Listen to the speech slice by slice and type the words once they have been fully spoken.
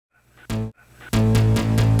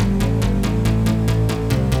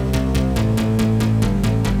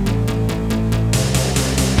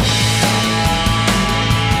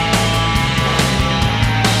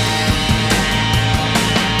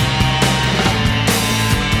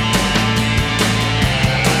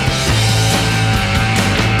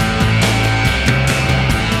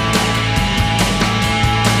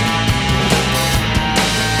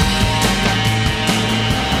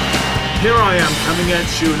coming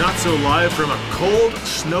at you not so live from a cold,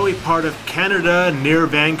 snowy part of Canada near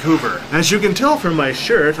Vancouver. As you can tell from my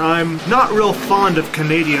shirt, I'm not real fond of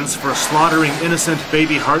Canadians for slaughtering innocent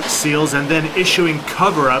baby heart seals and then issuing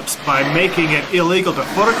cover-ups by making it illegal to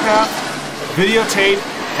photograph, videotape,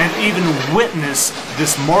 and even witness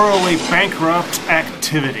this morally bankrupt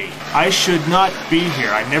activity. I should not be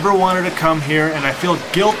here. I never wanted to come here, and I feel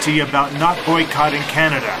guilty about not boycotting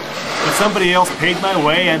Canada. But somebody else paid my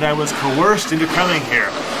way, and I was coerced into coming here.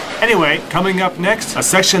 Anyway, coming up next, a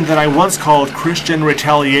section that I once called Christian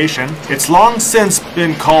Retaliation. It's long since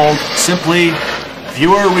been called simply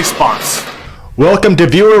Viewer Response. Welcome to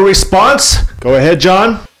Viewer Response. Go ahead,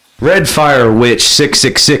 John. Red Fire Witch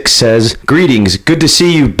 666 says, "Greetings, good to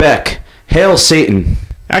see you, Beck. Hail Satan."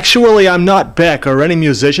 Actually, I'm not Beck or any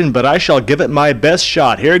musician, but I shall give it my best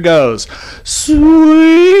shot. Here goes. Swing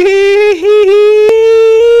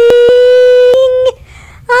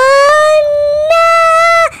on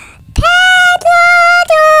the catador.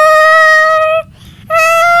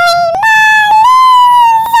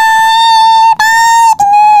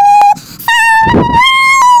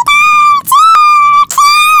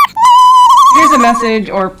 Here's a message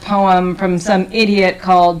or poem from some idiot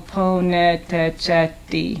called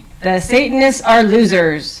Ponetecheti. The Satanists are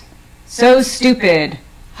losers. So stupid.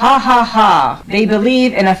 Ha ha ha. They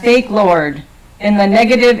believe in a fake lord, in the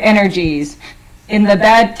negative energies, in the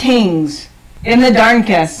bad things, in the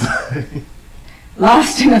darnkest.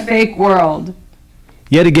 Lost in a fake world.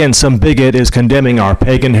 Yet again, some bigot is condemning our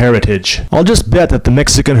pagan heritage. I'll just bet that the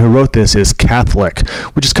Mexican who wrote this is Catholic,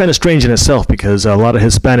 which is kind of strange in itself because a lot of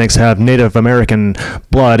Hispanics have Native American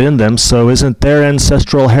blood in them, so isn't their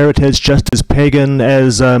ancestral heritage just as pagan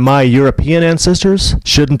as my European ancestors?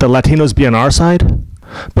 Shouldn't the Latinos be on our side?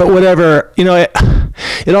 But whatever, you know,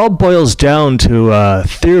 it all boils down to a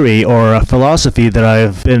theory or a philosophy that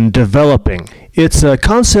I've been developing. It's a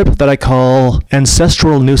concept that I call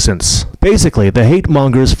ancestral nuisance. Basically, the hate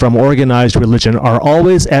mongers from organized religion are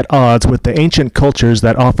always at odds with the ancient cultures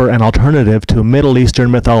that offer an alternative to Middle Eastern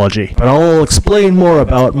mythology. But I'll explain more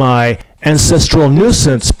about my ancestral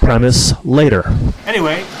nuisance premise later.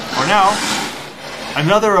 Anyway, for now,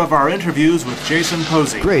 another of our interviews with Jason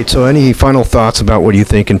Posey. Great. So any final thoughts about what you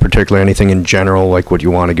think in particular, anything in general, like what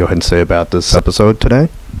you want to go ahead and say about this episode today?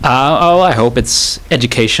 I hope it's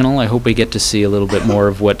educational. I hope we get to see a little bit more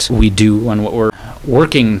of what we do and what we're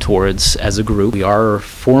working towards as a group. We are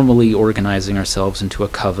formally organizing ourselves into a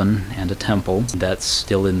coven and a temple. That's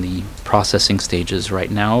still in the processing stages right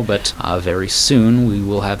now, but very soon we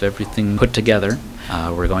will have everything put together.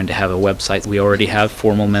 We're going to have a website. We already have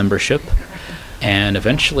formal membership. And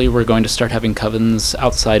eventually we're going to start having covens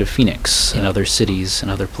outside of Phoenix, in other cities and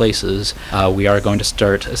other places. We are going to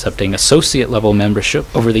start accepting associate level membership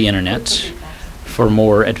over the internet. For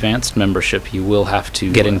more advanced membership, you will have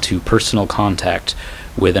to get into personal contact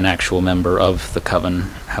with an actual member of the coven.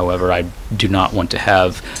 However, I do not want to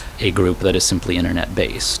have a group that is simply internet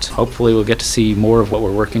based. Hopefully we'll get to see more of what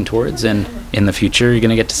we're working towards, and in the future you're going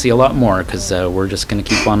to get to see a lot more, because we're just going to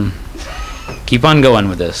keep on going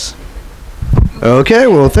with this. Okay,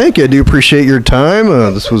 well, thank you. I do appreciate your time.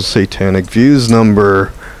 This was Satanic Views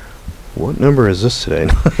number... What number is this today?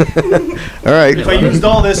 All right. If I used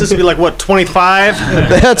all this would be like, what, 25?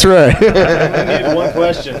 That's right. I needed one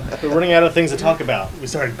question. We're running out of things to talk about. We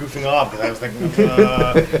started goofing off because I was thinking,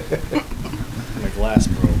 my glass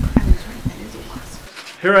broke.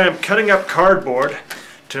 Here I am cutting up cardboard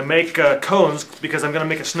to make cones, because I'm going to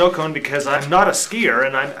make a snow cone, because I'm not a skier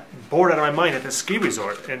and I'm bored out of my mind at this ski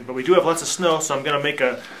resort. But we do have lots of snow, so I'm going to make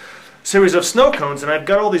a series of snow cones, and I've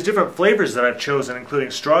got all these different flavors that I've chosen, including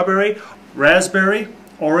strawberry, raspberry,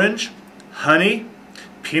 orange, honey,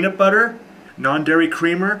 peanut butter, non-dairy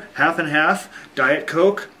creamer, half and half, Diet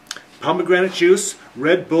Coke, pomegranate juice,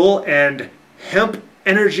 Red Bull, and hemp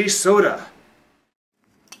energy soda.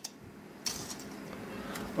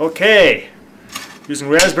 Okay. Using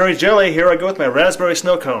raspberry jelly, here I go with my raspberry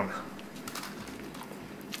snow cone.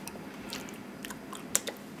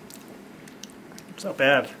 It's not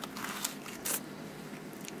bad.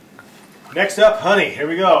 Next up, honey. Here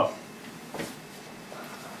we go.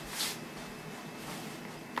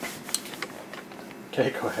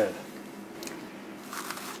 Okay, go ahead.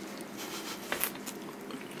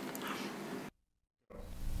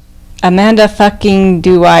 Amanda fucking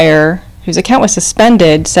Dwyer, whose account was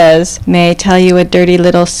suspended, says, "May I tell you a dirty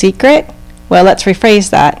little secret?" Well, let's rephrase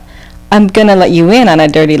that. I'm gonna let you in on a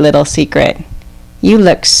dirty little secret. You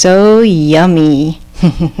look so yummy.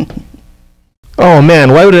 Oh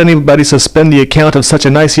man, why would anybody suspend the account of such a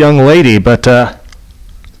nice young lady? But,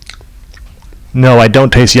 no, I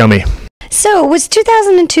don't taste yummy. So, was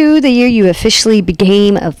 2002 the year you officially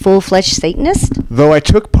became a full-fledged Satanist? Though I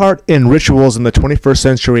took part in rituals in the 21st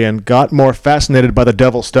century and got more fascinated by the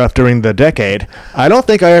devil stuff during the decade, I don't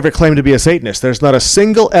think I ever claimed to be a Satanist. There's not a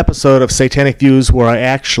single episode of Satanic Views where I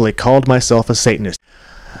actually called myself a Satanist.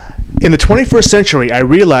 In the 21st century, I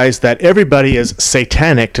realized that everybody is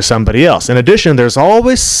satanic to somebody else. In addition, there's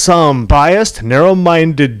always some biased,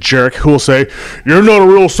 narrow-minded jerk who will say, "You're not a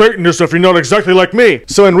real Satanist if you're not exactly like me."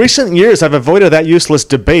 So in recent years, I've avoided that useless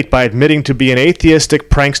debate by admitting to be an atheistic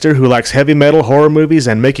prankster who likes heavy metal, horror movies,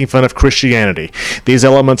 and making fun of Christianity. These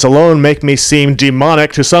elements alone make me seem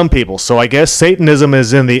demonic to some people, so I guess Satanism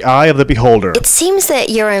is in the eye of the beholder. It seems that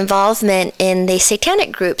your involvement in the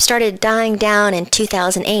satanic group started dying down in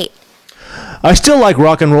 2008. I still like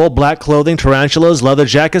rock and roll, black clothing, tarantulas, leather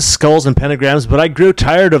jackets, skulls, and pentagrams, but I grew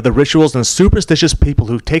tired of the rituals and superstitious people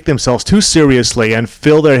who take themselves too seriously and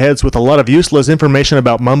fill their heads with a lot of useless information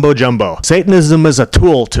about mumbo-jumbo. Satanism is a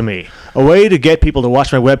tool to me, a way to get people to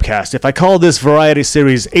watch my webcast. If I call this variety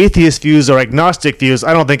series Atheist Views or Agnostic Views,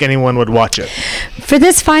 I don't think anyone would watch it. For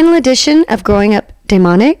this final edition of Growing Up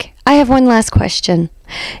Demonic, I have one last question.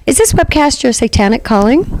 Is this webcast your satanic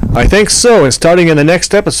calling? I think so, and starting in the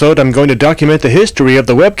next episode, I'm going to document the history of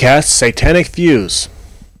the webcast Satanic Views.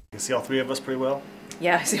 You can see all three of us pretty well?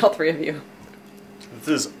 Yeah, I see all three of you.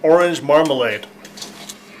 This is orange marmalade.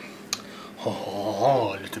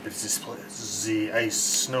 Oh, a little bit the ice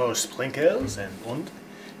snow sprinkles and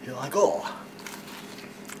you're like, oh.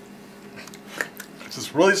 This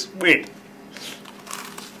is really sweet.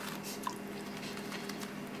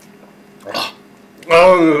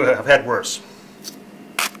 Oh, I've had worse.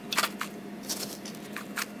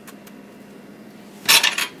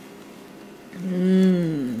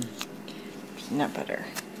 Peanut butter.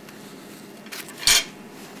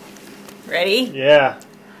 Ready? Yeah.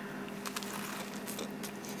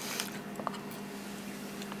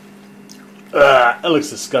 That looks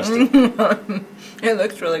disgusting. It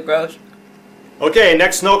looks really gross. Okay,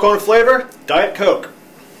 next snow cone flavor, Diet Coke.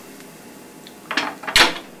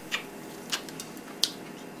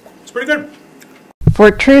 It's pretty good.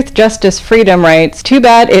 For truth, justice, freedom writes, "Too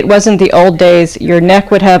bad it wasn't the old days. Your neck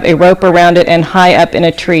would have a rope around it and high up in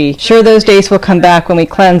a tree. Sure, those days will come back when we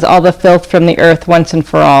cleanse all the filth from the earth once and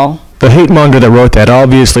for all." The hate monger that wrote that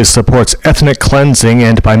obviously supports ethnic cleansing,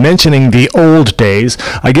 and by mentioning the old days,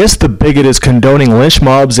 I guess the bigot is condoning lynch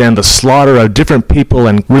mobs and the slaughter of different people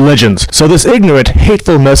and religions. So this ignorant,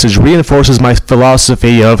 hateful message reinforces my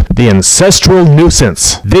philosophy of the ancestral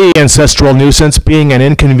nuisance. The ancestral nuisance being an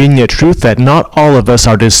inconvenient truth that not all of us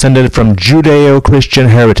are descended from Judeo-Christian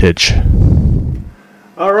heritage.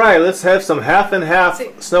 Alright, let's have some half and half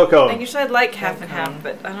snow cone. I usually like half and half,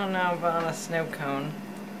 but I don't know about on a snow cone.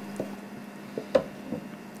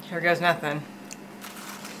 Here goes nothing.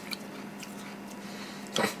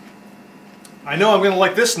 I know I'm going to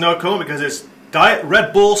like this snow cone because it's Diet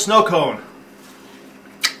Red Bull snow cone.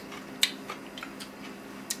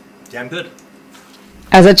 Damn good.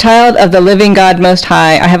 As a child of the living God Most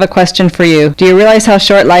High, I have a question for you. Do you realize how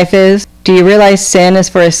short life is? Do you realize sin is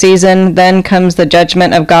for a season, then comes the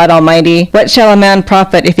judgment of God Almighty? What shall a man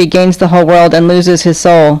profit if he gains the whole world and loses his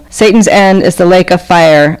soul? Satan's end is the lake of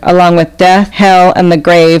fire. Along with death, hell, and the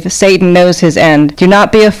grave, Satan knows his end. Do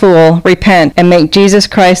not be a fool. Repent, and make Jesus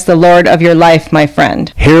Christ the Lord of your life, my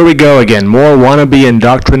friend. Here we go again. More wannabe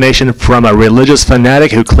indoctrination from a religious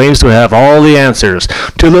fanatic who claims to have all the answers.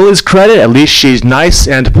 To Lily's credit, at least she's nice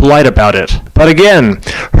and polite about it. But again,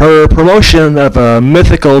 her promotion of a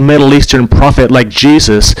mythical Middle Eastern prophet like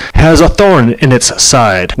Jesus has a thorn in its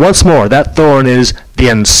side. Once more, that thorn is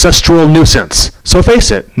the ancestral nuisance. So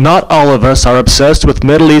face it, not all of us are obsessed with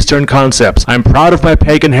Middle Eastern concepts. I'm proud of my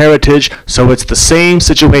pagan heritage, so it's the same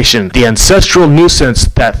situation. The ancestral nuisance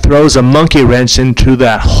that throws a monkey wrench into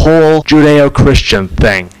that whole Judeo-Christian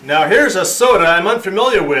thing. Now here's a soda I'm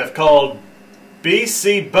unfamiliar with called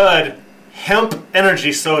BC Bud Hemp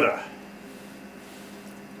Energy Soda.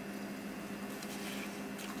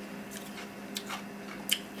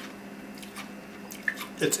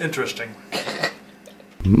 It's interesting.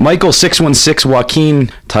 Michael616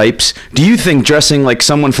 Joaquin types, do you think dressing like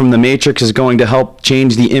someone from the Matrix is going to help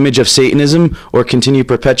change the image of Satanism or continue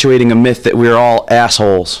perpetuating a myth that we're all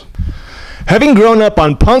assholes? Having grown up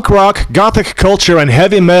on punk rock, gothic culture, and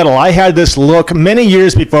heavy metal, I had this look many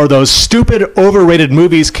years before those stupid, overrated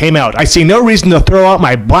movies came out. I see no reason to throw out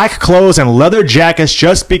my black clothes and leather jackets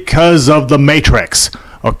just because of the Matrix.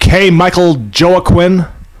 Okay, Michael Joaquin?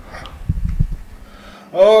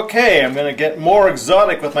 Okay, I'm gonna get more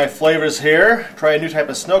exotic with my flavors here. Try a new type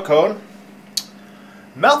of snow cone.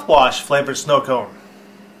 Mouthwash flavored snow cone.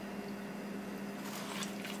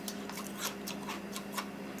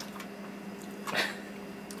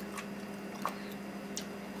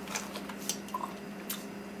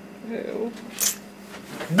 Ew.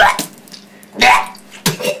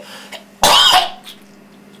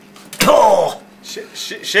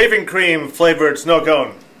 Shaving cream flavored snow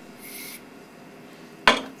cone.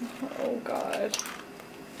 Oh God.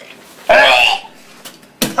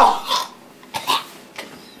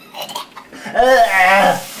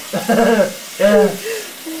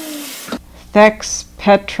 Thex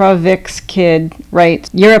Petrovic's kid writes,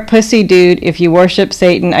 "You're a pussy dude if you worship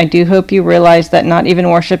Satan. I do hope you realize that not even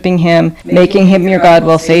worshiping him, making him your God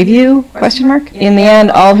will save you? Question mark. In the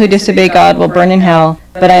end, all who disobey God will burn in hell.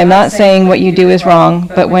 But I am not saying what you do is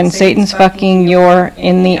wrong, but when Satan's fucking you're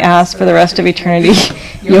in the ass for the rest of eternity,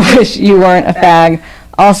 you wish you weren't a fag.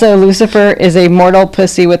 Also, Lucifer is a mortal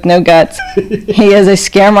pussy with no guts. He is a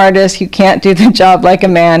scam artist who can't do the job like a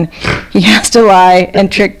man. He has to lie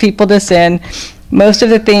and trick people to sin. Most of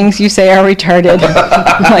the things you say are retarded,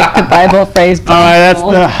 like the Bible phrase.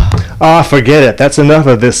 Forget it. That's enough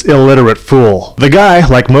of this illiterate fool. The guy,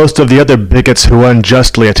 like most of the other bigots who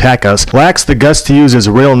unjustly attack us, lacks the guts to use his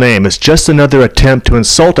real name. It's just another attempt to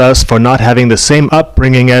insult us for not having the same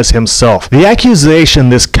upbringing as himself. The accusation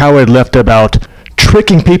this coward left about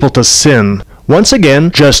tricking people to sin, once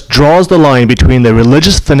again, just draws the line between the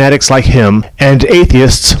religious fanatics like him and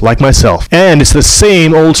atheists like myself. And it's the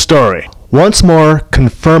same old story. Once more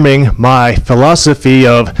confirming my philosophy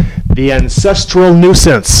of the ancestral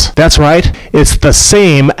nuisance. That's right, it's the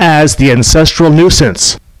same as the ancestral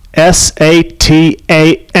nuisance.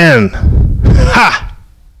 S-A-T-A-N. Ha!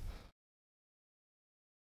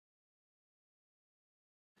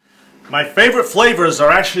 My favorite flavors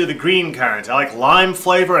are actually the green kinds. I like lime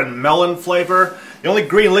flavor and melon flavor. The only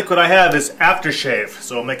green liquid I have is aftershave.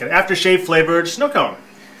 So I'll make an aftershave flavored snow cone.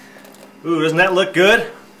 Ooh, doesn't that look good?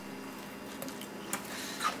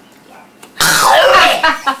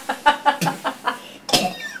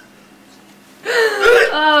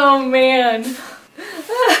 Oh man.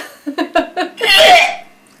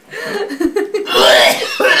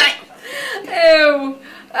 Ew.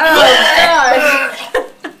 Oh gosh.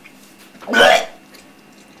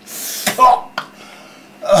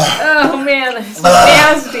 Oh man, that's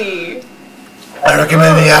nasty. I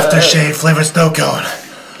recommend the aftershave flavored snow cone.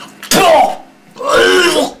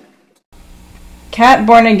 Cat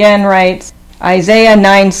Born Again writes, Isaiah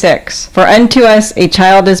 9:6, "For unto us a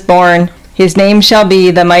child is born, his name shall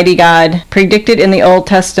be the Mighty God," predicted in the Old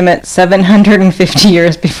Testament 750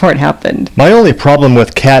 years before it happened. My only problem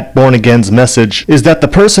with Cat Born Again's message is that the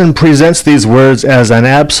person presents these words as an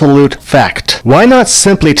absolute fact. Why not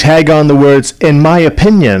simply tag on the words, "in my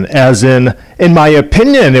opinion," as in my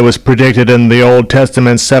opinion it was predicted in the Old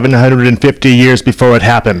Testament 750 years before it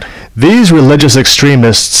happened. These religious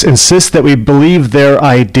extremists insist that we believe their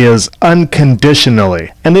ideas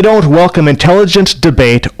unconditionally, and they don't welcome intelligent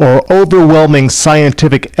debate or overwhelming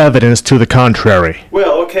scientific evidence to the contrary.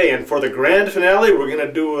 Well, okay, and for the grand finale, we're going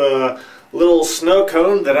to do a little snow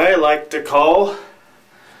cone that I like to call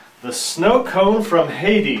the snow cone from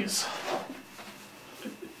Hades.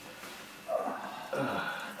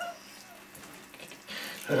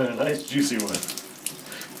 Nice juicy one.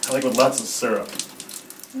 I like with lots of syrup.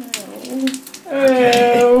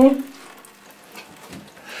 Okay.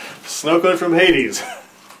 Snow cone from Hades.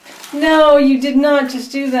 No, you did not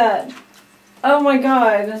just do that. Oh my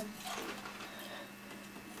god.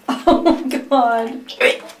 Oh my god.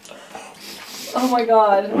 Oh my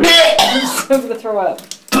god. I'm so gonna throw up.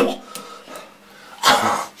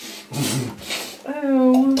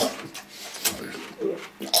 Oh.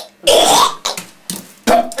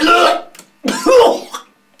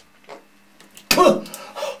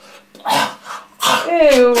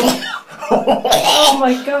 Ew. Oh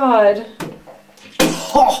my god.